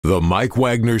The Mike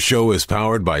Wagner Show is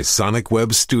powered by Sonic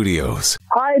Web Studios.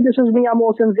 Hi, this is Mia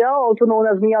Mosensia, also known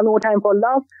as Mia No Time for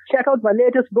Love. Check out my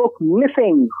latest book,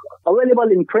 Missing, available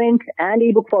in print and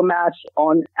ebook formats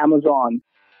on Amazon.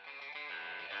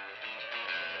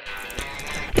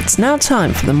 It's now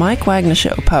time for the Mike Wagner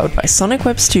Show, powered by Sonic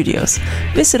Web Studios.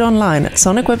 Visit online at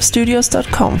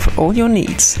sonicwebstudios.com for all your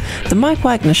needs. The Mike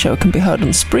Wagner Show can be heard on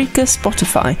Spreaker,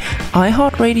 Spotify,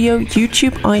 iHeartradio,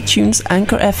 YouTube, iTunes,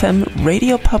 Anchor FM,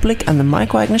 Radio Public, and the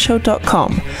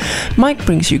MikeWagnerShow.com. Mike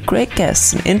brings you great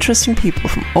guests and interesting people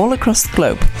from all across the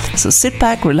globe. So sit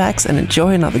back, relax, and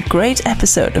enjoy another great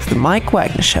episode of the Mike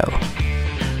Wagner Show.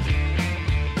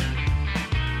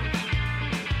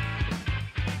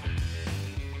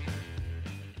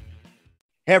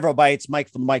 Hey everybody, it's Mike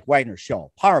from the Mike Wagner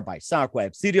Show, powered by Sonic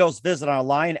Web Studios. Visit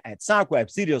online at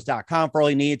sonicwebstudios.com for all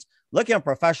your needs. Looking at a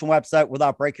professional website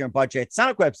without breaking your budget,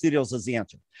 Sonic Web Studios is the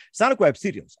answer. Sonic Web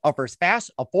Studios offers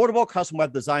fast, affordable custom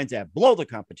web designs that blow the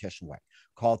competition away.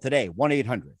 Call today,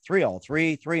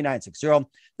 1-800-303-3960.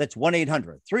 That's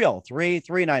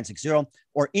 1-800-303-3960.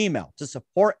 Or email to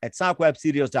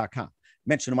support@sonicwebstudios.com.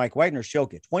 Mention the Mike Wagner Show,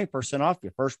 get 20% off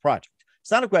your first project.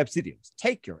 Sonic Web Studios,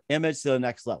 take your image to the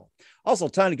next level. Also,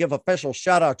 time to give a official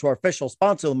shout out to our official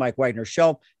sponsor of the Mike Wagner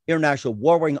Show, international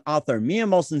award-winning author Mia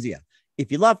Mosensia.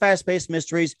 If you love fast-paced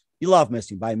mysteries, you love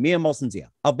Missing by Mia Mosensia,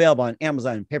 available on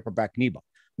Amazon in paperback and ebook.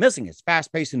 Missing is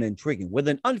fast-paced and intriguing with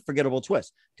an unforgettable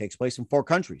twist. Takes place in 4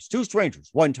 countries, 2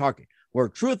 strangers, 1 target, where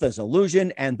truth is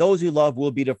illusion and those you love will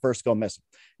be the first to go missing.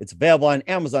 It's available on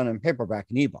Amazon in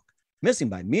paperback and ebook. Missing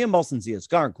by Mia Mosensia has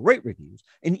garnered great reviews,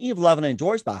 and Eve Levin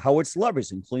enjoys by Howard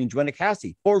celebrities, including Joanna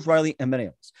Cassie, Forbes Riley, and many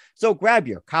others. So grab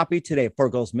your copy today for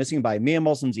it goes Missing by Mia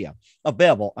Mosensia,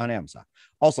 available on Amazon.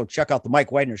 Also, check out the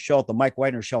Mike Wagner Show at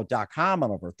themikewagnershow.com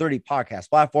on over 30 podcast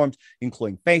platforms,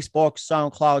 including Facebook,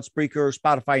 SoundCloud, Spreaker,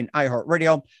 Spotify, and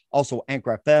iHeartRadio. Also,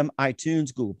 Anchor FM,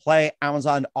 iTunes, Google Play,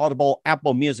 Amazon, Audible,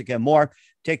 Apple Music, and more.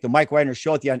 Take the Mike Wagner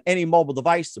Show with you on any mobile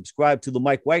device. Subscribe to the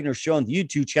Mike Wagner Show on the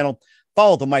YouTube channel.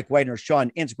 Follow the Mike Wagner Show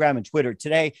on Instagram and Twitter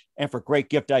today. And for great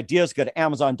gift ideas, go to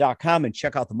Amazon.com and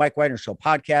check out the Mike Wagner Show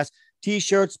podcast.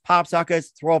 T-shirts, pop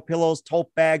sockets, throw pillows,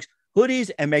 tote bags, hoodies,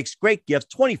 and makes great gifts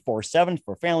 24/7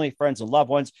 for family, friends, and loved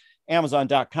ones.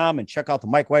 Amazon.com and check out the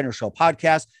Mike Wagner Show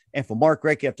podcast. And for more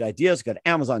great gift ideas, go to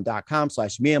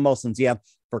Amazon.com/Mia Mosensia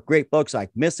for great books like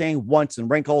Missing, Once, and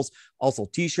Wrinkles. Also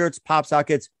T-shirts, pop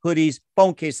sockets, hoodies,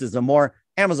 phone cases, and more.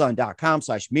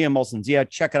 Amazon.com/Mia Mosensia.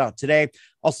 Check it out today.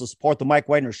 Also support the Mike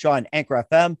Wagner Show on Anchor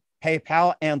FM,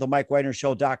 PayPal, and the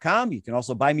MikeWagnerShow.com. You can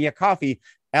also buy me a coffee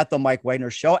at the Mike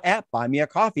Wagner Show at Buy Me a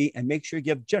Coffee, and make sure you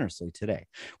give generously today.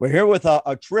 We're here with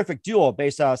a terrific duo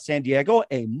based out of San Diego,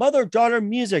 a mother-daughter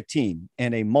music team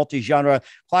and a multi-genre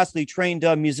classically trained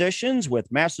musicians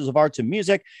with Masters of Arts in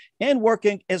Music and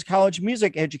working as college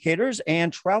music educators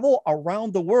and travel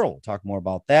around the world. Talk more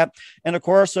about that. And of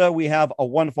course, we have a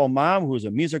wonderful mom who's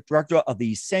a music director of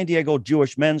the Sandiego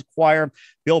Jewish Men's Choir,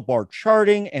 Billboard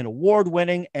charting and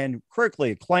award-winning and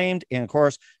critically acclaimed. And of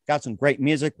course, got some great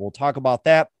music. We'll talk about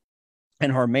that.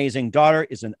 And her amazing daughter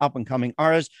is an up-and-coming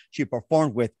artist. She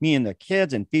performed with Me and the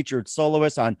Kids and featured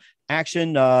soloists on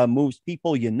Action Moves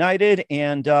People United.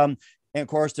 And of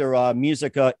course, they're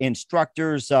music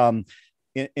instructors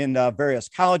in various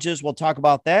colleges. We'll talk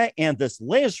about that. And this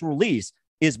latest release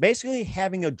is basically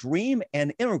having a dream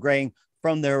and integrating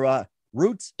from their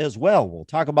roots as well. We'll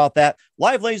talk about that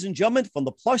live, ladies and gentlemen, from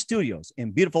the Plush Studios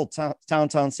in beautiful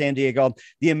downtown San Diego,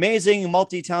 the amazing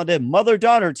multi-talented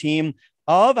mother-daughter team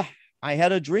of I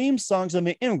Had a Dream, Songs of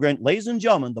an Immigrant. Ladies and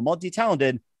gentlemen, the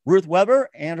multi-talented Ruth Weber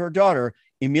and her daughter,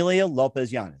 Emilia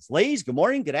Lopez-Yanez. Ladies, good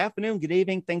morning, good afternoon, good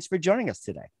evening. Thanks for joining us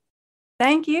today.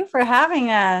 Thank you for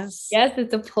having us. Yes,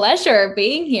 it's a pleasure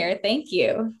being here. Thank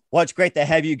you. Well, it's great to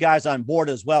have you guys on board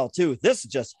as well, too. This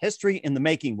is just history in the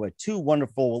making with 2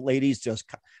 wonderful ladies just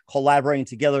collaborating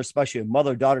together, especially a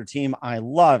mother-daughter team. I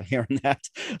love hearing that.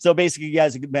 So basically, you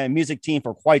guys have been a music team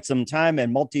for quite some time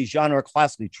and multi-genre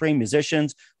classically trained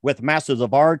musicians with Masters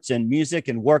of Arts in Music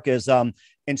and work as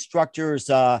instructors,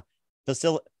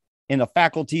 in the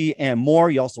faculty and more.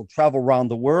 You also travel around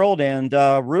the world. And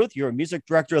Ruth, you're a music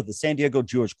director of the Sandiego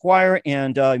Jewish Choir.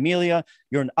 And Emilia,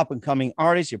 you're an up-and-coming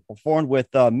artist. You performed with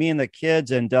Me and the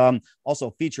Kids and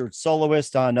also featured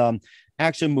soloist on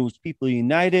Action Moves People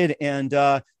United. And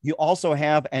you also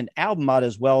have an album out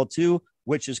as well, too,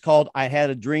 which is called I Had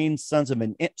a Dream, Songs of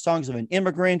an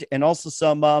Immigrant, and also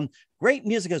some great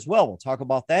music as well. We'll talk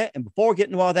about that. And before we get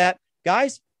into all that,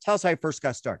 guys, tell us how you first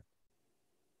got started.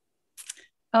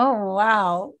 Oh,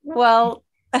 wow. Well,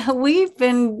 we've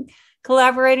been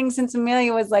collaborating since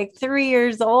Emilia was like 3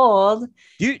 years old.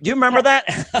 Do you remember that?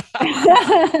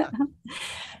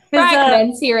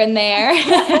 fragments here and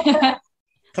there.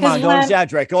 Come on, don't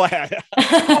exaggerate. Go ahead.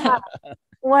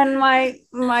 When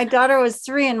my daughter was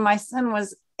 3 and my son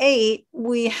was 8,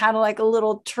 we had like a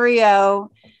little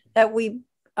trio that we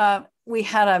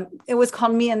had it was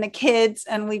called Me and the Kids,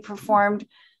 and we performed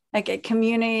like at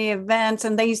community events,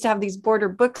 and they used to have these border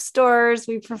bookstores.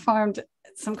 We performed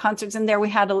some concerts in there. We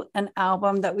had an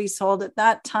album that we sold at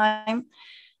that time.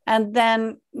 And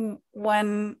then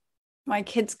when my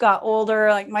kids got older,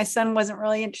 like my son wasn't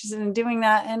really interested in doing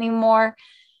that anymore.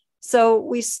 So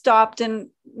we stopped and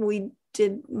we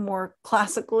did more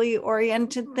classically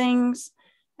oriented things,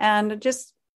 and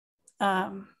just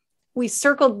we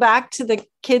circled back to the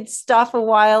kids stuff a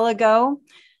while ago,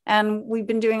 and we've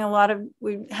been doing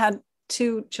we've had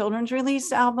 2 children's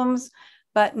release albums,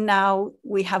 but now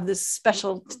we have this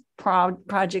special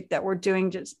project that we're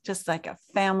doing, just like a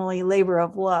family labor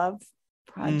of love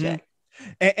project.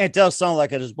 And it does sound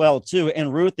like it as well, too.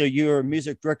 And Ruth, you're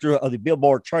music director of the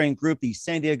Billboard charting group, the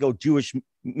Sandiego Jewish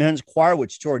Men's Choir,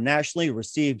 which toured nationally,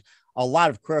 received a lot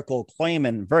of critical acclaim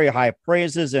and very high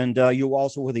praises. And you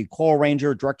also were the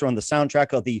co-arranger, director on the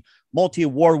soundtrack of the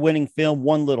multi-award-winning film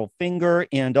One Little Finger.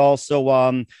 And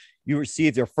also you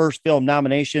received your first film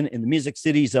nomination in the Music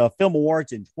City's Film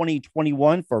Awards in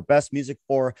 2021 for Best Music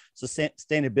for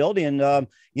Sustainability. And,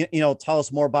 tell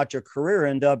us more about your career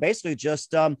and basically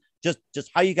just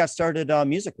how you got started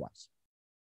music-wise.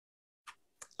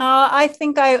 I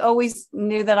think I always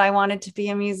knew that I wanted to be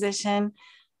a musician.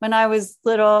 When I was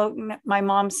little, my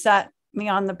mom sat me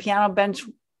on the piano bench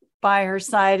by her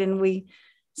side, and we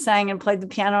sang and played the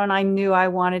piano, and I knew I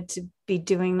wanted to be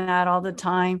doing that all the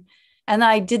time. And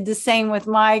I did the same with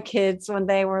my kids when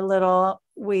they were little.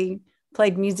 We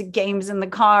played music games in the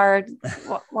car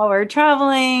while we were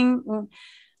traveling.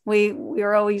 We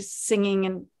were always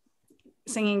singing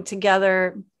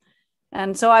together.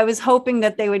 And so I was hoping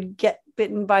that they would get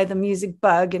bitten by the music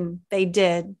bug, and they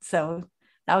did. So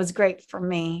that was great for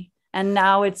me. And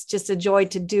now it's just a joy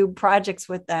to do projects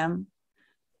with them.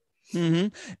 Mm-hmm.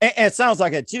 And it sounds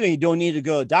like it too. You don't need to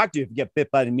go to a doctor if you get bit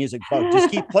by the music bug.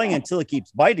 Just keep playing until it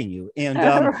keeps biting you. And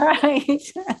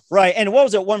right. And what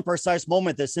was that one precise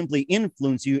moment that simply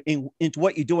influenced you into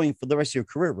what you're doing for the rest of your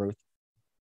career, Ruth?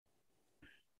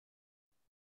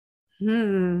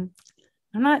 I'm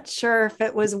not sure if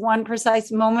it was one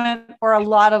precise moment or a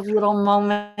lot of little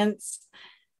moments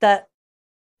that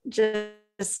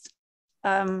just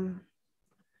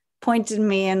pointed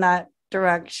me in that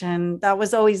direction. That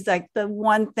was always like the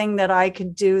one thing that I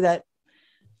could do that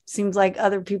seems like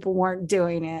other people weren't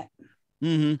doing it.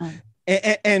 Mm-hmm.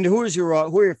 And who are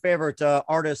your favorite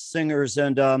artists, singers,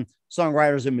 and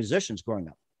songwriters and musicians growing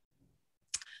up?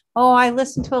 Oh, I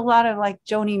listened to a lot of like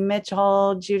Joni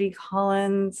Mitchell, Judy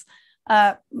Collins.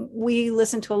 We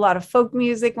listened to a lot of folk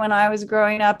music when I was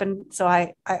growing up. And so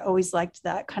I always liked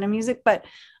that kind of music, but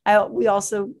I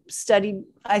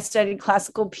studied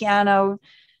classical piano.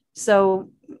 So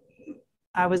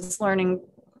I was learning,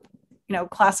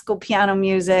 classical piano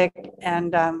music,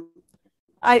 and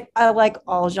I like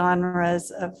all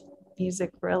genres of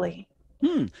music, really.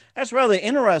 That's really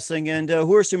interesting. And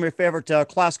who are some of your favorite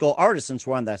classical artists, since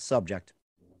we're on that subject?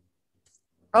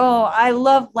 Oh, I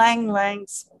love Lang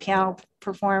Lang's piano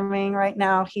performing right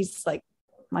now. He's like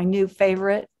my new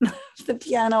favorite, the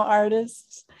piano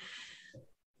artist.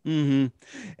 Mm-hmm.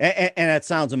 And that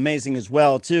sounds amazing as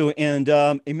well, too. And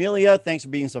Emilia, thanks for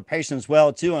being so patient as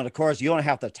well, too. And of course, you don't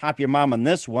have to top your mom on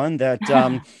this one, that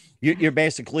you're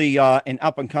basically an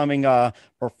up-and-coming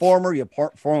performer. You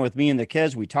perform with Me and the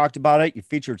Kids. We talked about it. You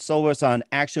featured soloists on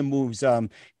Action Moves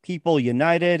People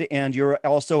United, and you're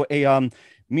also a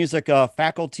music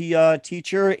faculty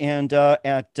teacher and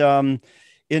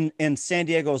in San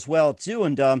Diego as well, too.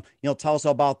 And tell us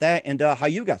all about that and how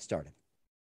you got started.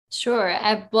 Sure.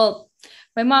 Well,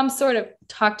 my mom sort of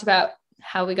talked about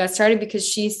how we got started because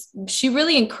she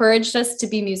really encouraged us to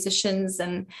be musicians.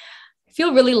 And I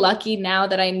feel really lucky now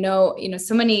that I know,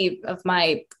 so many of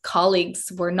my colleagues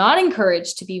were not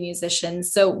encouraged to be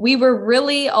musicians. So we were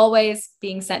really always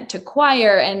being sent to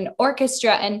choir and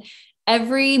orchestra, and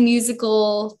every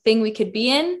musical thing we could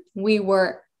be in, we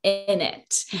were in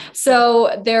it.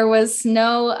 So there was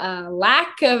no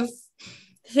lack of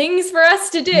things for us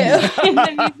to do in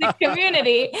the music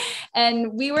community.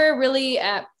 And we were really,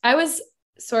 I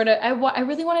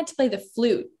really wanted to play the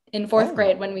flute in fourth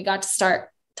grade when we got to start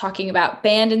talking about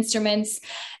band instruments.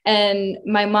 And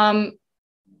my mom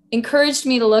encouraged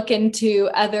me to look into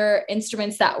other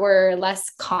instruments that were less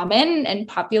common and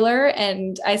popular.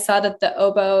 And I saw that the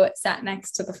oboe sat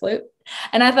next to the flute.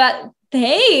 And I thought,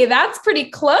 Hey, that's pretty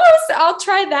close. I'll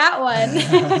try that one.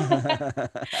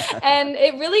 And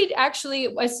it really actually,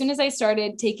 as soon as I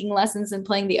started taking lessons and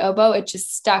playing the oboe, it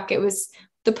just stuck. It was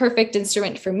the perfect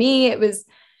instrument for me.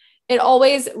 It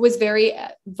always was very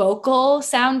vocal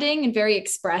sounding and very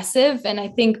expressive. And I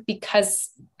think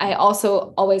because I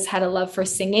also always had a love for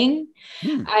singing,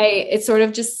 it sort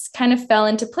of just kind of fell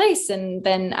into place. And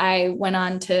then I went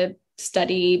on to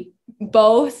study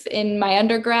both in my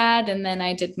undergrad, and then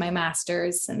I did my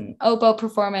master's in oboe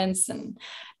performance and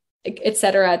et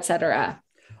cetera, et cetera.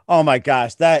 Oh my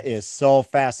gosh, that is so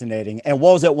fascinating. And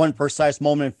what was that one precise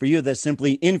moment for you that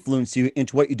simply influenced you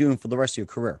into what you're doing for the rest of your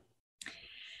career?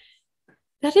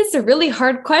 That is a really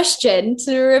hard question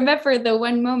to remember, the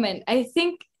one moment. I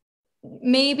think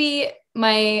maybe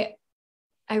I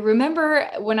remember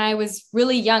when I was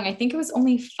really young, I think it was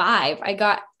only 5, I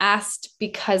got asked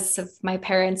because of my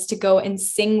parents to go and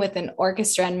sing with an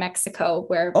orchestra in Mexico,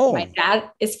 where my dad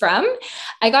is from.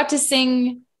 I got to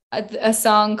sing a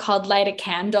song called Light a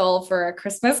Candle for a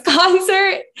Christmas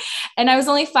concert. And I was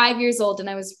only 5 years old, and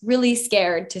I was really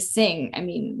scared to sing, I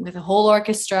mean, with a whole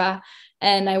orchestra.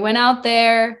 And I went out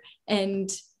there and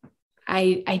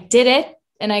I did it,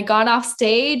 and I got off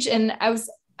stage, and I was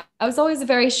always a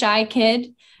very shy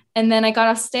kid. And then I got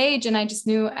off stage, and I just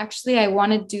knew, actually, I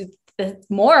want to do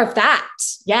more of that.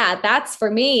 Yeah, that's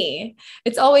for me.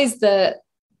 It's always the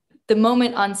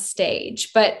moment on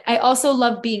stage, but I also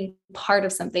love being part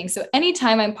of something. So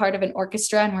anytime I'm part of an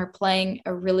orchestra and we're playing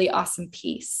a really awesome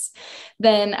piece,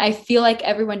 then I feel like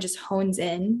everyone just hones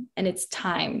in and it's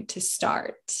time to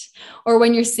start. Or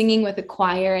when you're singing with a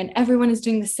choir and everyone is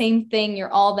doing the same thing,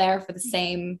 you're all there for the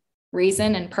same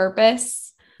reason and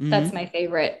purpose. That's my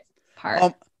favorite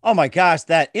part. Oh my gosh,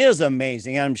 that is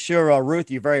amazing. I'm sure,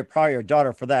 Ruth, you're very proud of your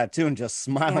daughter for that too, and just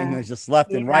smiling just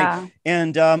left and right.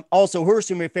 And also, who are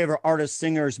some of your favorite artists,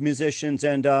 singers, musicians,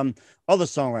 and other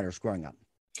songwriters growing up?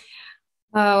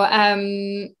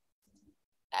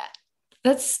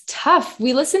 That's tough.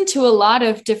 We listened to a lot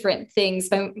of different things.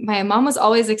 My mom was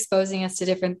always exposing us to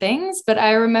different things, but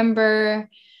I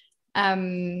remember,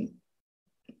 Mom,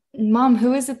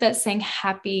 who is it that sang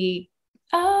Happy?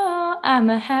 Oh, I'm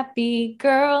a happy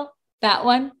girl. That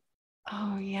one.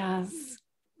 Oh, yes.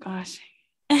 Gosh.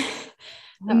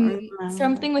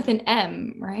 Something with an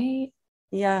M, right?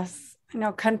 Yes. I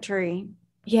know, country.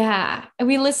 Yeah. And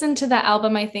we listened to that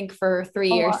album, I think, for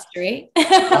 3 years straight.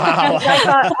 Wow.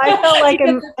 I felt like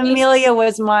Emilia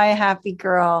was my happy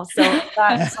girl. So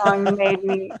that song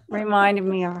reminded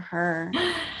me of her.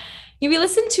 Yeah, we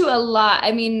listened to a lot.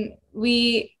 I mean,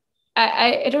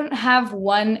 I don't have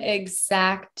one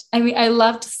exact, I mean, I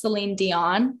loved Celine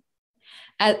Dion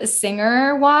as a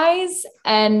singer wise.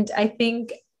 And I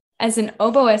think as an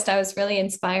oboist, I was really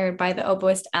inspired by the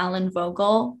oboist Alan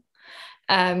Vogel.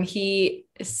 He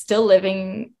is still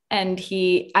living, and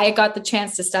I got the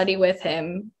chance to study with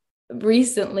him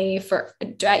recently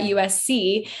at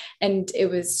USC, and it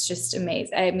was just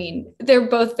amazing. I mean, they're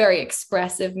both very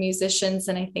expressive musicians,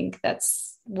 and I think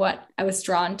that's what I was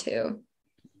drawn to.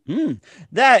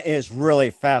 That is really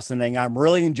fascinating. I'm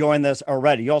really enjoying this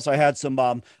already. You also had some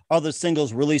other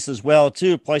singles released as well,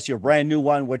 too. Plus your brand new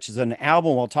one, which is an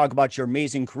album. We'll talk about your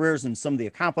amazing careers and some of the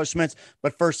accomplishments.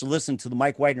 But first, to listen to the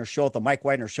Mike Wagner Show at the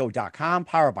MikeWagnerShow.com,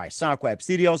 powered by Sonic Web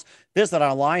Studios. Visit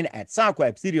online at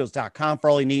SonicWebStudios.com for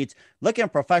all your needs. Look at a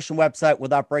professional website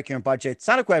without breaking your budget.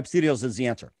 Sonic Web Studios is the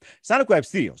answer. Sonic Web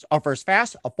Studios offers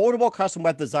fast, affordable custom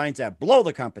web designs that blow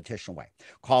the competition away.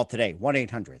 Call today,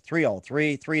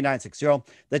 1-800-303-3960.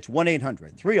 That's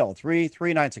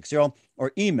 1-800-303-3960.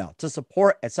 Or email to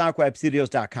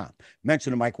support@sonicwebstudios.com.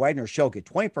 Mention the Mike Wagner Show. Get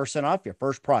 20% off your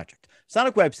first project.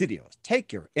 Sonic Web Studios.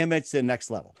 Take your image to the next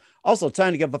level. Also,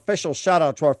 time to give official shout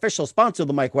out to our official sponsor of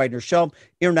the Mike Wagner Show,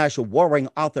 international warring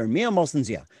author Mia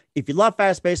Molson-Zia. If you love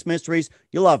fast-paced mysteries,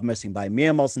 you love Missing by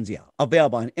Mia Molson-Zia.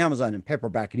 Available on Amazon in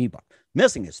paperback and ebook.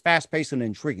 Missing is fast-paced and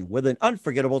intriguing with an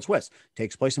unforgettable twist.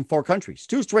 Takes place in 4 countries,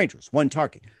 2 strangers, 1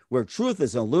 target, where truth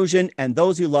is an illusion and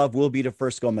those you love will be the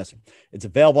first to go missing. It's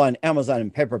available on Amazon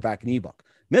in paperback and ebook.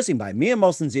 Missing by Mia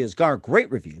Molson-Zia has garnered great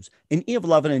reviews and even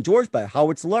loved and endorsed by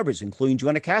Howard celebrities, including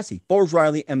Joanna Cassie, Forbes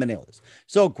Riley, and Manilis.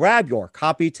 So grab your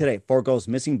copy today before it goes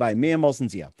missing by Mia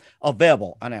Molson-Zia.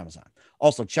 Available on Amazon.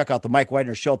 Also, check out the Mike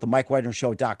Wagner Show at the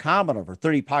MikeWagnerShow.com on over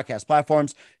 30 podcast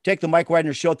platforms. Take the Mike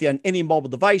Wagner Show on any mobile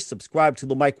device. Subscribe to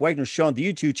the Mike Wagner Show on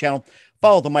the YouTube channel.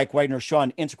 Follow the Mike Wagner Show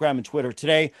on Instagram and Twitter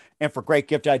today. And for great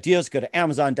gift ideas, go to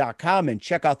Amazon.com and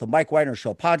check out the Mike Wagner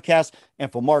Show podcast.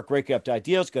 And for more great gift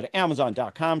ideas, go to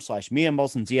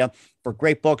Amazon.com/MiaMolsonZia for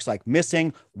great books like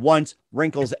Missing, Once,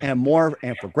 Wrinkles, and more.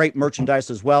 And for great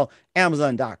merchandise as well,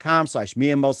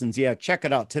 Amazon.com/MiaMolsonZia. Check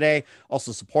it out today.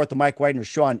 Also support the Mike Wagner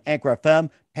Show on Anchor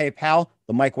FM, PayPal,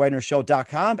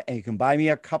 themikewagnershow.com. And you can buy me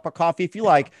a cup of coffee if you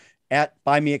like at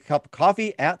Buy Me a Cup of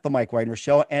Coffee at The Mike Wagner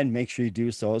Show, and make sure you do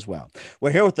so as well.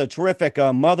 We're here with a terrific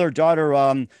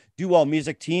mother-daughter duo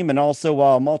music team, and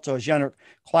also multi-genre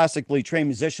classically trained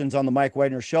musicians on The Mike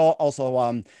Wagner Show,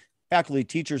 also faculty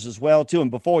teachers as well, too.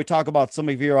 And before we talk about some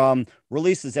of your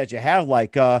releases that you have,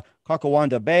 like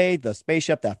Kokowandabay, the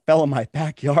spaceship that fell in my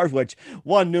backyard, which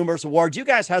won numerous awards. You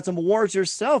guys had some awards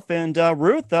yourself. And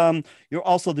Ruth, you're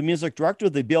also the music director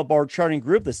of the Billboard charting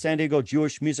group, the Sandiego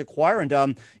Jewish Music Choir. And,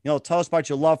 tell us about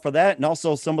your love for that, and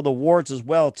also some of the awards as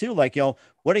well, too, like,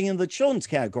 winning in the children's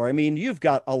category. I mean, you've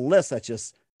got a list that's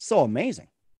just so amazing.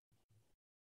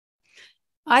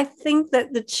 I think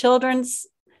that the children's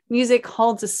music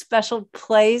holds a special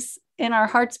place in our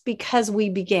hearts because we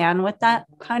began with that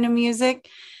kind of music.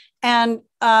 And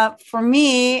for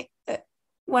me,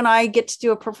 when I get to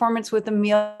do a performance with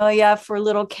Emilia for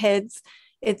little kids,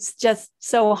 it's just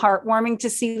so heartwarming to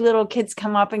see little kids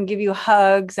come up and give you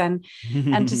hugs, and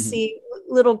to see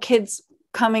little kids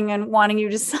coming and wanting you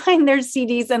to sign their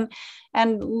CDs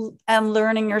and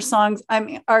learning your songs. I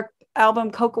mean, our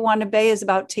album Kokowandabay is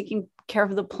about taking care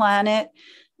of the planet,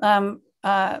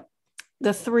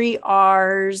 the 3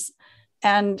 R's,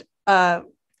 and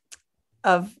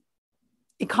of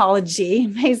ecology,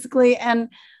 basically. And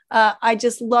I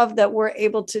just love that we're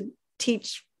able to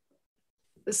teach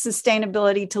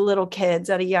sustainability to little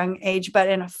kids at a young age, but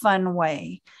in a fun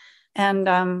way. And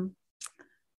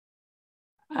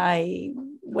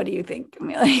what do you think,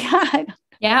 Emilia?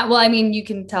 Yeah, well, I mean, you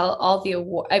can tell all the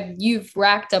you've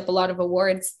racked up a lot of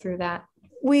awards through that.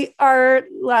 Our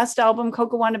last album,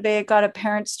 Kokowandabay, got a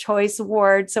Parents' Choice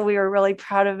Award, so we were really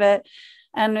proud of it.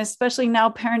 And especially now,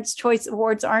 Parents' Choice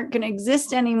Awards aren't going to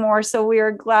exist anymore, so we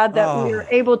are glad that we were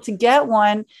able to get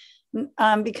one,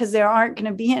 because there aren't going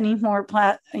to be any more,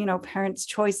 Parents'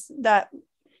 Choice. That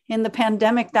in the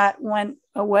pandemic that went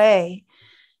away,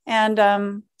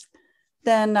 and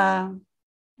then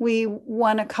we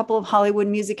won a couple of Hollywood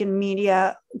Music and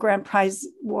Media Grand Prize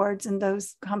awards in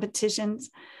those competitions.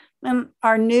 And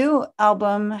our new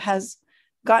album has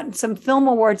gotten some film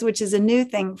awards, which is a new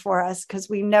thing for us because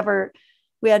we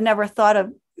had never thought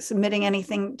of submitting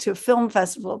anything to a film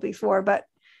festival before. But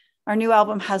our new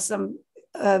album has some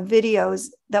videos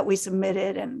that we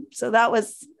submitted. And so that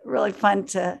was really fun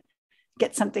to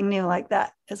get something new like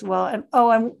that as well. And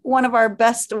one of our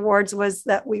best awards was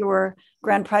that we were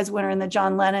grand prize winner in the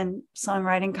John Lennon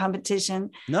songwriting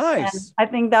competition. Nice. And I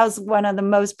think that was one of the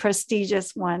most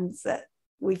prestigious ones that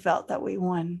we felt that we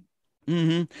won.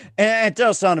 Mm-hmm. And it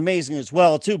does sound amazing as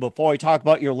well, too. Before we talk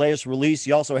about your latest release,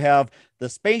 you also have The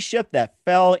Spaceship That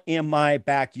Fell in My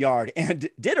Backyard. And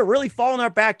did it really fall in our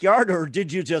backyard, or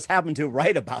did you just happen to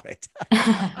write about it?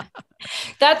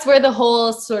 That's where the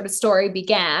whole sort of story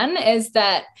began, is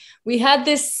that we had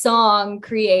this song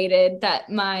created that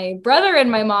my brother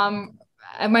and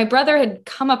my brother had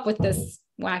come up with this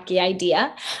wacky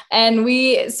idea. And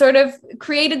we sort of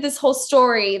created this whole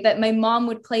story that my mom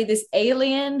would play this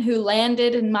alien who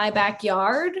landed in my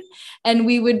backyard, and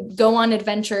we would go on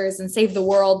adventures and save the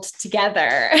world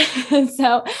together.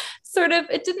 So sort of,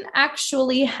 it didn't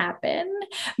actually happen,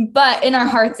 but in our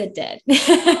hearts it did.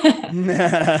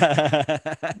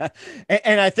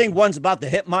 And I think one's about to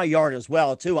hit my yard as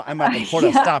well, too. I might have to put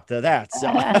a stop to that. So.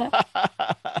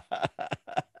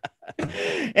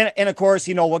 And of course,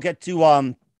 we'll get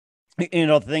to,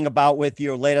 the thing about with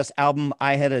your latest album,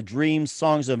 I Had a Dream,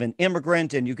 Songs of an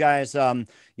Immigrant, and you guys,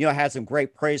 had some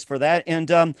great praise for that. And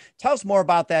tell us more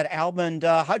about that album, and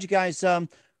how'd you guys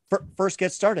first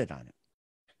get started on it?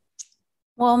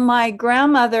 Well, my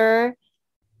grandmother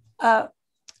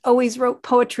always wrote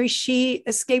poetry. She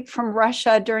escaped from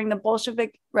Russia during the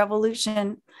Bolshevik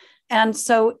Revolution. And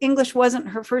so English wasn't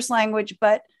her first language,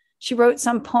 but she wrote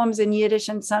some poems in Yiddish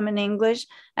and some in English,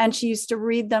 and she used to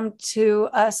read them to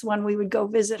us when we would go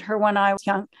visit her when I was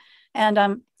young.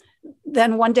 And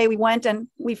then one day we went and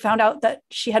we found out that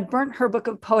she had burnt her book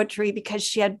of poetry because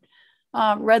she had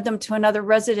read them to another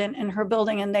resident in her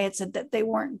building, and they had said that they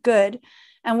weren't good.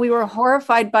 And we were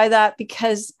horrified by that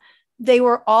because they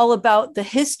were all about the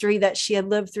history that she had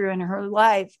lived through in her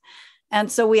life.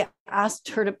 And so we asked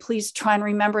her to please try and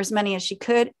remember as many as she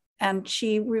could. And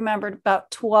she remembered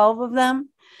about 12 of them.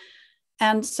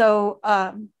 And so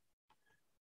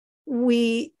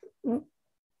we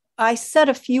I set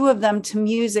a few of them to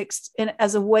music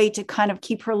as a way to kind of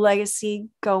keep her legacy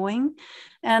going.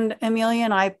 And Emilia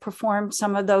and I performed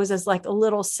some of those as like a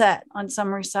little set on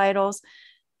some recitals.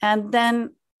 And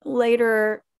then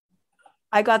later,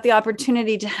 I got the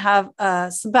opportunity to have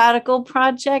a sabbatical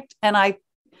project, and I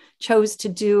chose to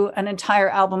do an entire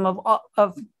album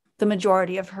of the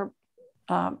majority of her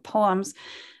poems.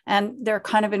 And they're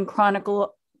kind of in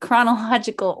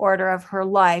chronological order of her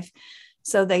life.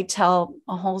 So they tell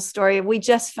a whole story. We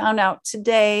just found out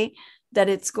today that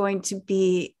it's going to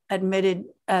be admitted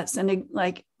as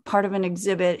like part of an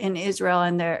exhibit in Israel,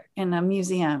 and they're in a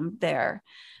museum there.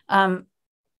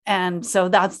 And so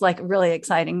that's like really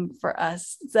exciting for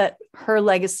us, that her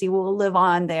legacy will live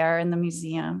on there in the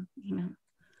museum, you know.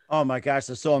 Oh my gosh,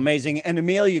 that's so amazing. And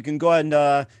Emilia, you can go ahead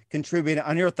and contribute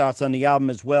on your thoughts on the album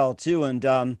as well too. And,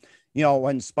 you know,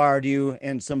 what inspired you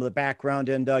and some of the background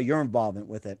and your involvement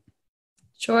with it.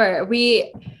 Sure.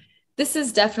 This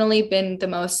has definitely been the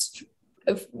most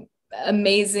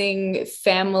amazing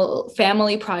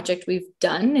family project we've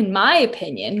done, in my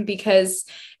opinion, because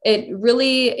it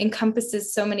really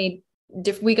encompasses so many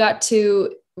we got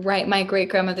to write my great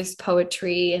grandmother's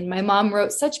poetry, and my mom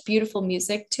wrote such beautiful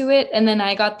music to it. And then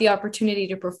I got the opportunity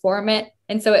to perform it.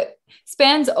 And so it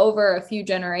spans over a few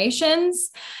generations.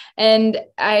 And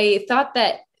I thought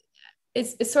that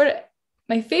it's sort of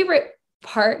my favorite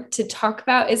part to talk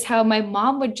about is how my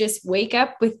mom would just wake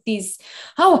up with these,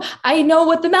 oh, I know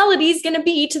what the melody is going to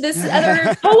be to this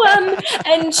other poem.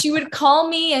 And she would call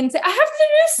me and say, I have the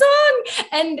new song.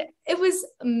 And it was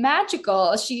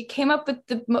magical. She came up with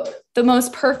the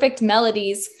most perfect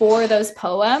melodies for those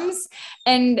poems.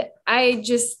 And I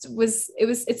just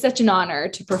it's such an honor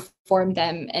to perform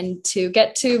them and to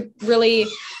get to really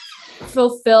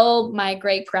fulfill my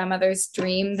great grandmother's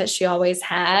dream that she always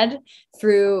had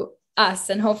through us.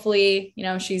 And hopefully, you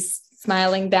know, she's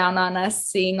smiling down on us,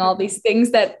 seeing all these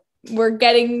things that we're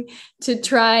getting to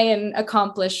try and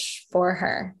accomplish for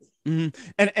her. Mm-hmm.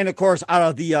 And of course, out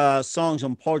of the songs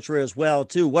and poetry as well,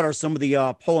 too, what are some of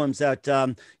the poems that,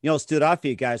 you know, stood out for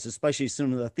you guys, especially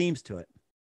some of the themes to it?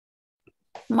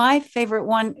 My favorite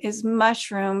one is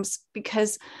Mushrooms,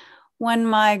 because when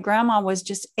my grandma was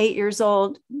just 8 years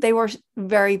old, they were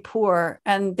very poor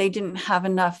and they didn't have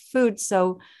enough food.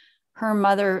 So her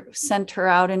mother sent her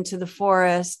out into the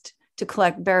forest to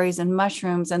collect berries and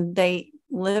mushrooms, and they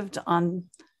lived on,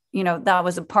 you know, that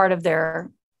was a part of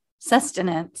their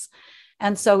sustenance.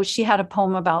 And so she had a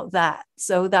poem about that.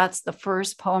 So that's the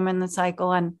first poem in the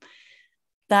cycle. And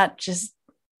that just,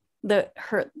 the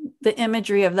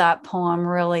imagery of that poem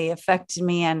really affected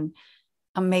me and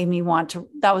made me want to,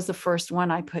 that was the first one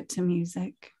I put to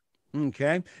music.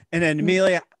 Okay. And then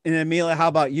Emilia, how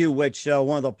about you? Which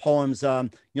one of the poems, you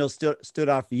know, stood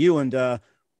out for you? And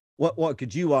what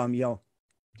could you, you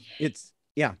know,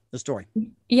 the story.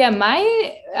 Yeah.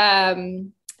 My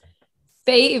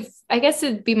I guess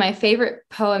it'd be my favorite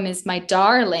poem is My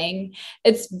Darling.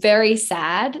 It's very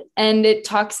sad. And it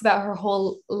talks about her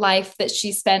whole life that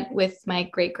she spent with my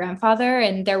great grandfather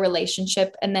and their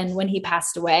relationship. And then when he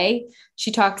passed away,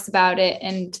 she talks about it.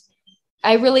 And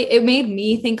it made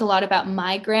me think a lot about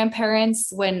my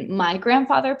grandparents when my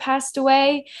grandfather passed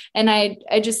away. And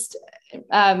it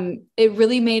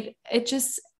really made it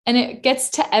just, and it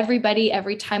gets to everybody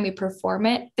every time we perform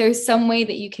it. There's some way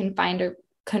that you can find a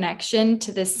connection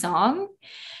to this song,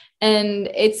 and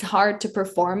it's hard to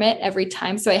perform it every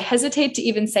time. So I hesitate to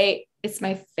even say it's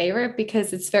my favorite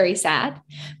because it's very sad,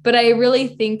 but I really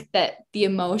think that the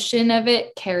emotion of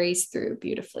it carries through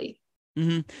beautifully.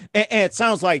 Mm-hmm. And it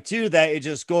sounds like too that it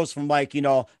just goes from like, you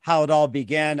know, how it all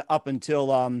began up until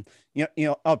you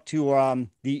know up to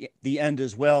the end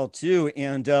as well too.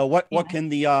 And what can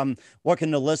the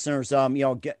listeners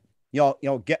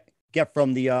get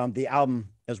from the album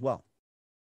as well?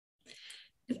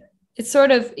 It's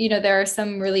sort of, you know, there are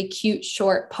some really cute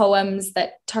short poems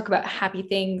that talk about happy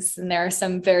things. And there are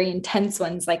some very intense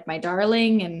ones like My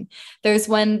Darling. And there's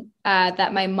one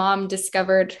that my mom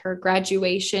discovered her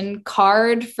graduation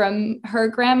card from her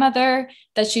grandmother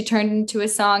that she turned into a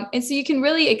song. And so you can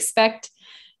really expect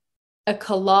a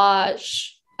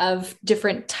collage of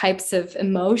different types of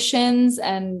emotions.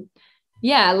 And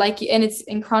yeah, and it's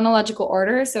in chronological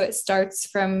order. So it starts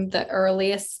from the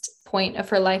earliest point of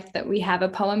her life that we have a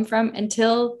poem from and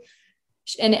it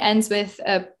ends with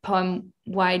a poem,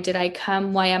 Why Did I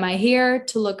Come? Why Am I Here?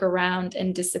 To Look Around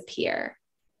and Disappear.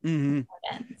 Mm-hmm.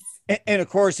 And of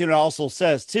course, you know, it also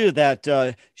says too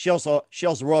that she also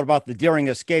wrote about the daring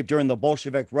escape during the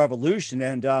Bolshevik Revolution.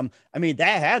 And I mean,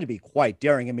 that had to be quite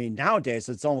daring. I mean, nowadays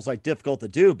it's almost like difficult to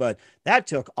do, but that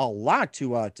took a lot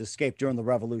to escape during the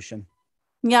revolution.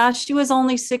 Yeah, she was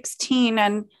only 16,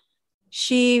 and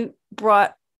she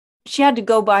had to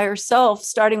go by herself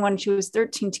starting when she was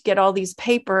 13 to get all these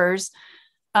papers,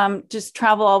 just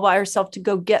travel all by herself to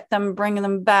go get them, bring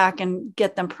them back, and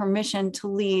get them permission to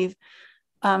leave.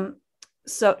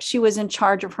 So she was in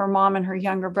charge of her mom and her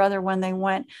younger brother when they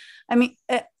went. I mean,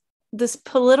 this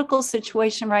political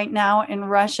situation right now in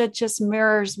Russia just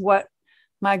mirrors what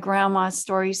my grandma's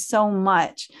story so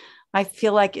much. I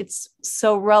feel like it's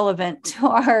so relevant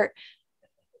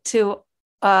to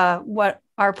what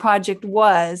our project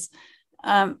was.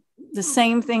 The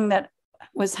same thing that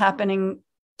was happening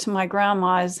to my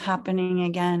grandma is happening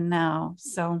again now.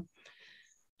 So,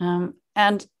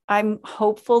 and I'm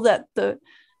hopeful that the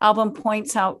album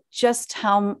points out just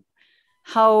how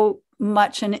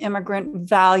much an immigrant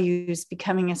values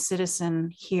becoming a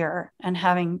citizen here and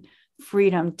having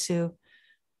freedom to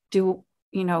do,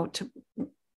 to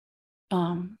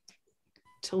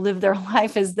live their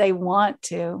life as they want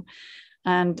to,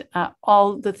 and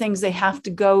all the things they have to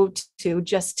go to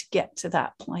just to get to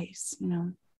that place,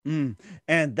 And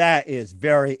that is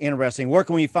very interesting. Where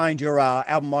can we find your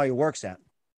album, All Your Works at?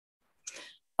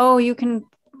 Oh, you can,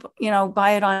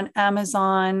 buy it on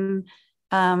Amazon.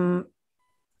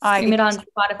 Stream it on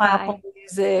Spotify. Apple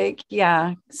Music.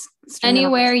 Yeah.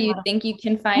 Anywhere you think you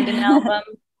can find an album,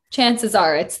 chances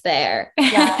are it's there.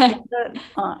 Yeah.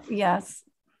 Yes.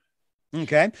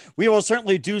 Okay, we will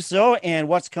certainly do so. And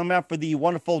what's coming up for the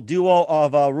wonderful duo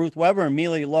of Ruth Weber and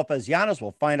Emilia Lopez-Yanez,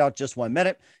 we'll find out just 1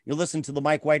 minute. You listen to The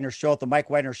Mike Wagner Show at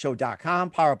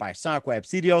themikewagnershow.com, powered by Sonic Web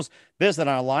Studios. Visit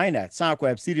online at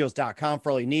sonicwebstudios.com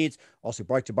for all your needs. Also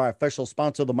brought to you by official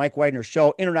sponsor of The Mike Wagner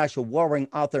Show, international warring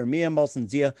author Mia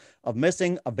Molson-Zia of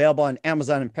Missing, available on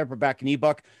Amazon and paperback and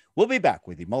ebook. We'll be back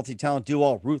with the multi-talent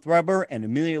duo Ruth Weber and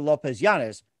Emilia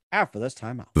Lopez-Yanez after this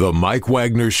time out. The Mike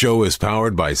Wagner Show is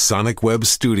powered by Sonic Web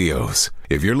Studios.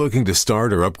 If you're looking to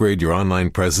start or upgrade your online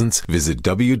presence, visit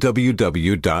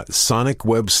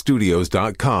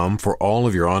www.sonicwebstudios.com for all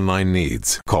of your online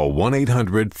needs. Call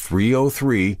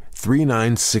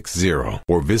 1-800-303-3960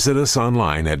 or visit us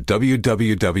online at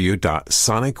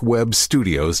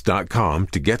www.sonicwebstudios.com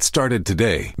to get started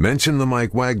today. Mention The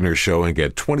Mike Wagner Show and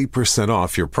get 20%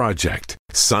 off your project.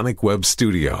 Sonic Web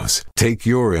Studios. Take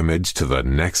your image to the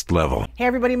next level. Hey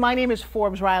everybody, my name is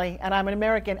Forbes Riley, and I'm an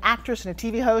American actress and a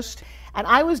TV host. And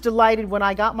I was delighted when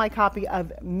I got my copy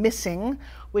of Missing,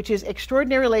 which is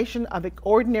Extraordinary Relation of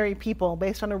Ordinary People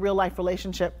based on a real life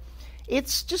relationship.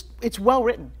 It's well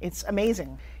written. It's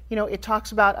amazing. It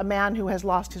talks about a man who has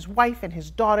lost his wife and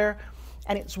his daughter,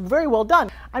 and it's very well done.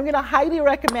 I'm going to highly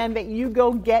recommend that you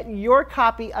go get your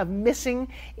copy of Missing.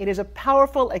 It is a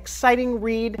powerful, exciting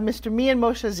read. Mr. Mian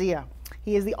Moshe Zia.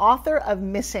 He is the author of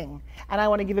Missing. And I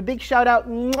want to give a big shout out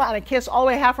and a kiss all the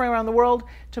way halfway around the world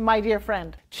to my dear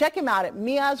friend. Check him out at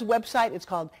Mia's website. It's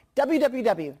called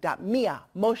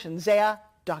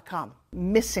www.miamoshenzea.com.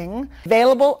 Missing,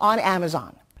 available on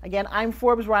Amazon. Again, I'm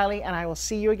Forbes Riley, and I will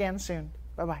see you again soon.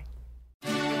 Bye-bye.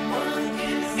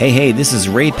 Hey, this is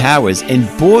Ray Powers, and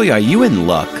boy, are you in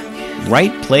luck.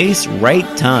 Right place,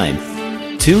 right time.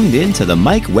 Tuned in to The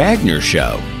Mike Wagner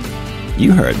Show.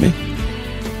 You heard me.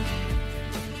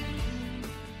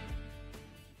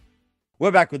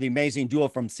 We're back with the amazing duo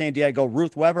from San Diego,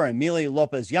 Ruth Weber and Emilia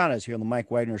Lopez-Yanez here on The Mike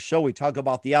Wagner Show. We talk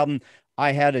about the album,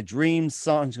 I Had a Dream,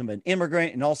 Songs of an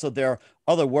Immigrant, and also their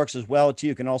other works as well, too,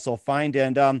 you can also find.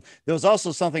 And there was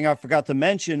also something I forgot to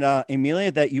mention,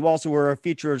 Emilia, that you also were a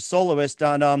featured soloist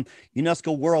on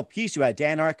UNESCO World Peace. You had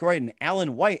Dan Aykroyd and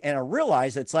Alan White, and I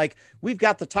realized it's like we've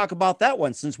got to talk about that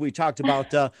one since we talked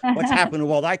about what's happened in the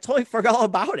world. I totally forgot all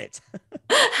about it.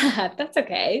 That's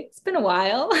okay. It's been a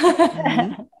while.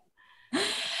 Mm-hmm.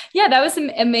 Yeah, that was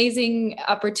an amazing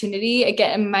opportunity.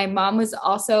 Again, my mom was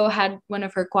also had one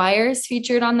of her choirs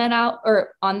featured on that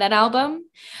album.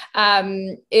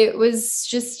 It was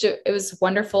a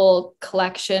wonderful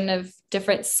collection of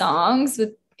different songs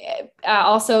with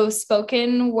also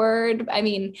spoken word. I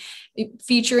mean,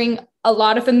 featuring a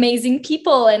lot of amazing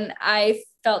people, and I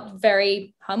felt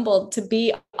very humbled to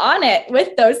be on it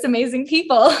with those amazing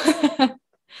people.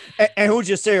 And who would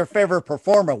you say your favorite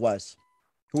performer was?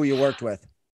 Who you worked with?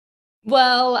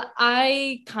 Well,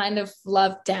 I kind of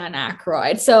love Dan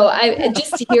Aykroyd, so I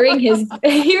just hearing his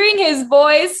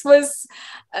voice was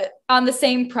on the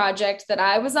same project that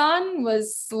I was on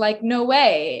was like, no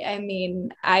way. I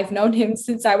mean, I've known him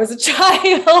since I was a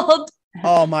child.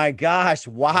 Oh my gosh.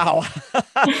 Wow.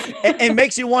 It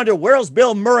makes you wonder, where's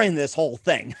Bill Murray in this whole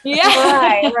thing?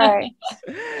 Yeah. Right.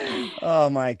 Oh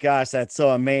my gosh. That's so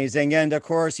amazing. And of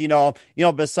course,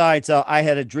 besides I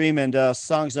Had a Dream and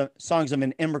songs of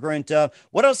an Immigrant,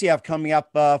 what else do you have coming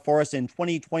up for us in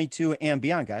 2022 and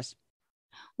beyond, guys?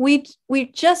 We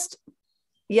just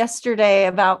yesterday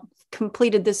about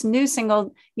completed this new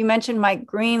single. You mentioned Mike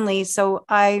Greenlee. So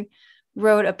I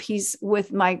wrote a piece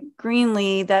with Mike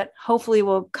Greenlee that hopefully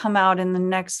will come out in the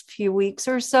next few weeks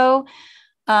or so,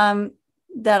 that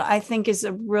I think is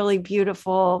a really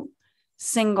beautiful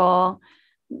single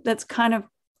that's kind of,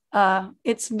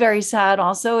 it's very sad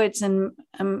also. It's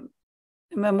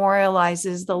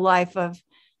memorializes the life of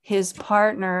his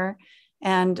partner.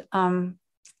 And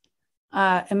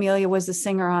Emilia was the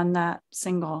singer on that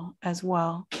single as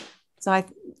well. So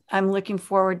I'm looking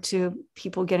forward to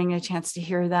people getting a chance to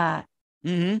hear that.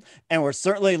 Mm-hmm. And we're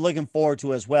certainly looking forward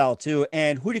to as well, too.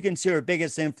 And who do you consider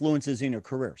biggest influences in your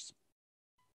careers?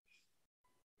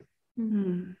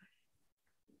 Mm-hmm.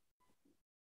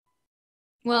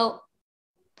 Well,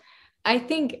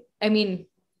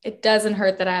 it doesn't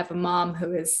hurt that I have a mom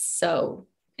who is so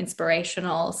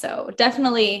inspirational. So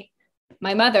definitely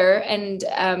my mother. And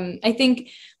I think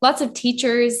lots of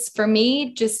teachers for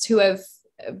me, just who have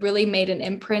really made an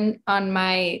imprint on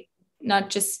not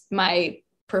just my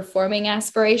performing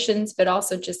aspirations, but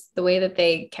also just the way that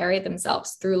they carry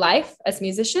themselves through life as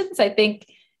musicians. I think,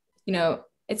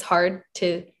 it's hard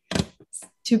to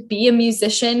be a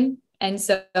musician. And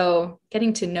so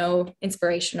getting to know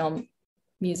inspirational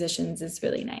musicians is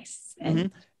really nice.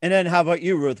 And then how about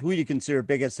you, Ruth? Who do you consider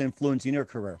biggest influence in your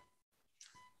career?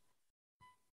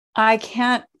 I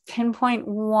can't pinpoint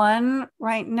one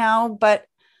right now, but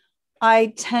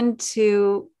I tend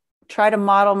to try to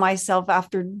model myself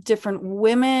after different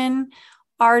women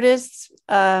artists.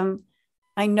 I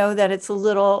know that it's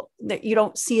that you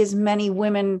don't see as many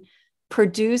women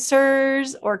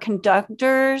producers or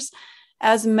conductors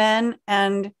as men.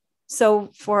 And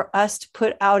so for us to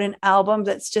put out an album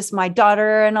that's just my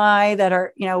daughter and I, that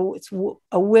are, it's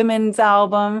a women's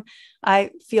album,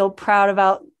 I feel proud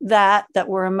about that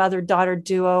we're a mother-daughter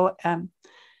duo,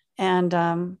 and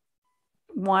I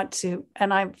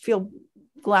feel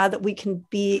glad that we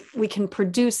can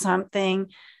produce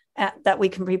something that we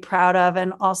can be proud of.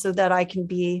 And also that I can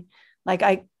be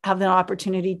I have the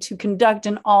opportunity to conduct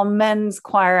an all men's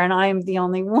choir, and I'm the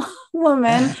only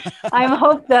woman. I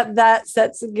hope that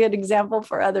sets a good example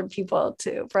for other people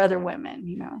too, for other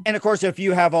women, And of course, if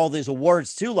you have all these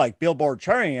awards too, like Billboard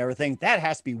charting and everything, that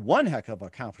has to be one heck of an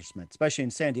accomplishment, especially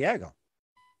in San Diego.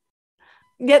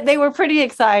 Yeah, they were pretty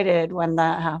excited when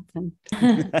that happened.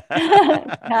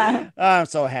 I'm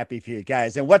so happy for you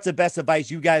guys. And what's the best advice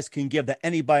you guys can give to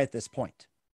anybody at this point?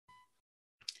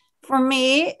 For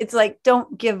me, it's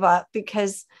don't give up,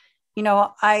 because,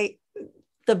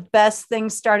 the best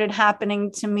things started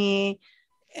happening to me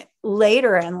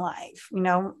later in life.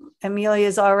 Emilia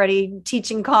is already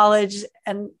teaching college,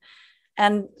 and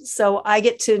so I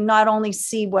get to not only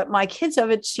see what my kids have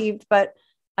achieved, but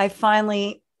I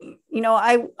finally,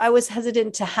 I was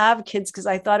hesitant to have kids because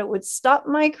I thought it would stop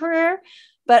my career,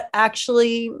 but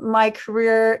actually my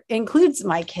career includes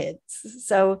my kids.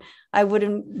 So I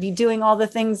wouldn't be doing all the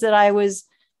things that I was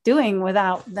doing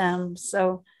without them.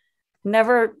 So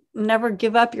never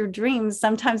give up your dreams.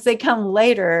 Sometimes they come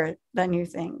later than you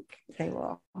think they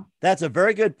will. That's a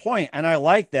very good point. And I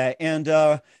like that.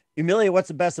 And Emilia, what's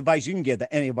the best advice you can give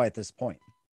to anybody at this point?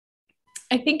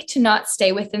 I think to not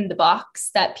stay within the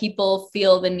box that people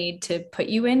feel the need to put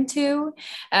you into.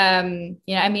 As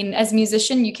a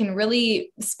musician, you can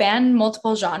really span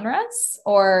multiple genres,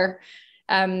 or,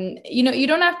 you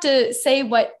don't have to say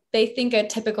what they think a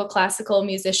typical classical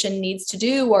musician needs to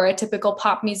do, or a typical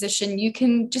pop musician. You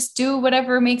can just do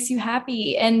whatever makes you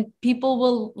happy, and people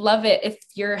will love it if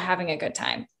you're having a good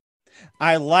time.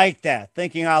 I like that.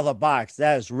 Thinking out of the box.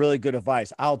 That is really good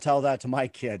advice. I'll tell that to my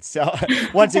kids. So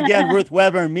once again, Ruth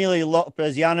Weber and Emilia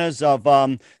Lopez-Yanez of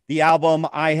the album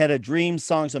I Had a Dream,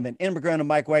 Songs of an Immigrant, of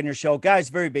Mike Wagner Show. Guys,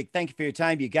 very big thank you for your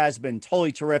time. You guys have been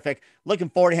totally terrific. Looking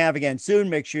forward to having you again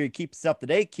soon. Make sure you keep us up to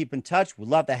date. Keep in touch. We'd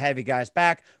love to have you guys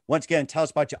back. Once again, tell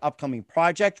us about your upcoming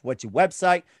project. What's your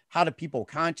website? How do people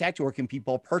contact you? Where can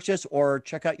people purchase or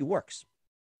check out your works?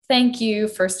 Thank you,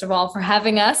 first of all, for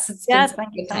having us. Thank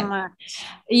you so much.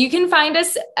 You can find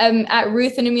us at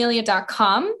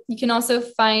ruthandemilia.com. You can also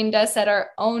find us at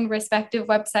our own respective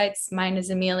websites. Mine is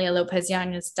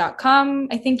emilialopezyanez.com.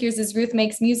 I think yours is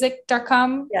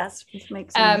ruthmakesmusic.com. Yes, Ruth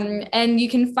Makes Music. And you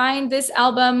can find this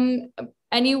album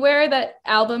anywhere that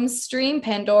albums stream: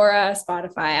 Pandora,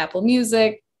 Spotify, Apple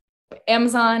Music,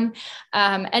 Amazon,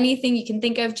 anything you can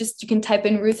think of, just you can type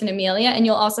in Ruth and Emilia, and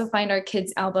you'll also find our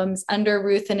kids' albums under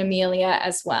Ruth and Emilia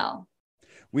as well.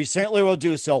 We certainly will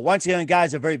do so. Once again,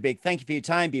 guys, a very big thank you for your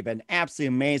time. You've been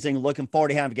absolutely amazing. Looking forward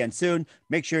to having you again soon.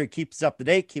 Make sure you keep us up to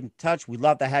date. Keep in touch. We'd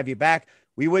love to have you back.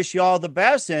 We wish you all the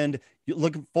best, and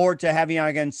looking forward to having you on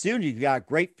again soon. You've got a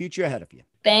great future ahead of you.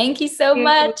 Thank you so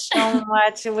much. So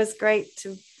much. It was great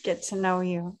to get to know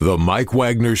you. The Mike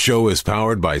Wagner Show is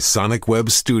powered by Sonic Web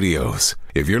Studios.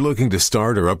 If you're looking to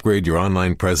start or upgrade your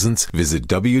online presence, visit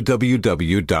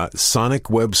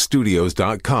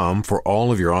www.sonicwebstudios.com for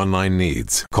all of your online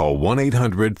needs. Call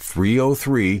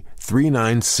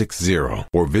 1-800-303-3960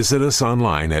 or visit us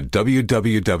online at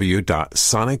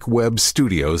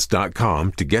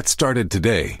www.sonicwebstudios.com to get started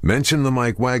today. Mention the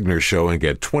Mike Wagner Show and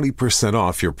get 20%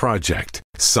 off your project.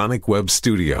 Sonic Web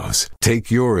Studios.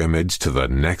 Take your image to the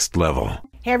next level.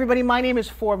 Hey everybody, my name is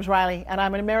Forbes Riley, and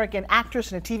I'm an American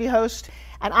actress and a TV host.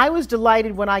 And I was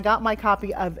delighted when I got my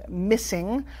copy of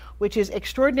Missing, which is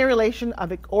Extraordinary Relation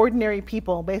of Ordinary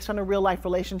People based on a real life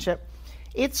relationship.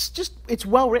 It's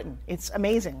well written. It's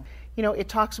amazing. You know, it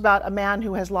talks about a man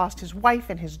who has lost his wife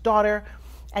and his daughter,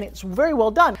 and it's very well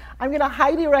done. I'm going to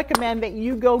highly recommend that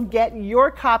you go get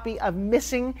your copy of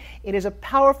Missing. It is a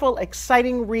powerful,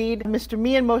 exciting read. Mr.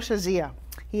 Mian Moshe Zia.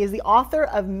 He is the author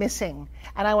of Missing.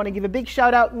 And I want to give a big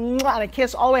shout out and a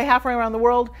kiss all the way halfway around the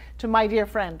world to my dear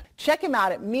friend. Check him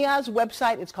out at Mia's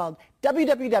website. It's called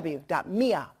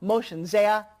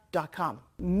www.miamosenzea.com.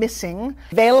 Missing,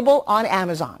 available on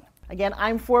Amazon. Again,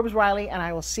 I'm Forbes Riley, and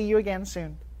I will see you again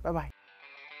soon. Bye-bye.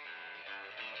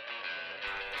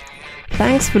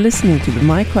 Thanks for listening to the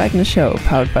Mike Wagner Show,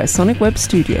 powered by Sonic Web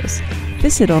Studios.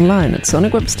 Visit online at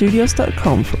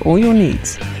sonicwebstudios.com for all your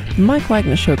needs. The Mike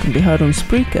Wagner Show can be heard on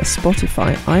Spreaker,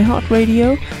 Spotify,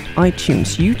 iHeartradio,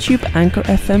 iTunes, YouTube, Anchor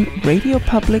FM, Radio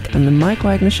Public, and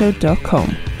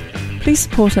themikewagnershow.com. Please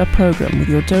support our program with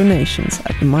your donations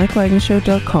at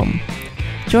themikewagnershow.com.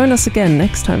 Join us again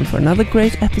next time for another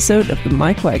great episode of The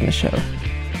Mike Wagner Show.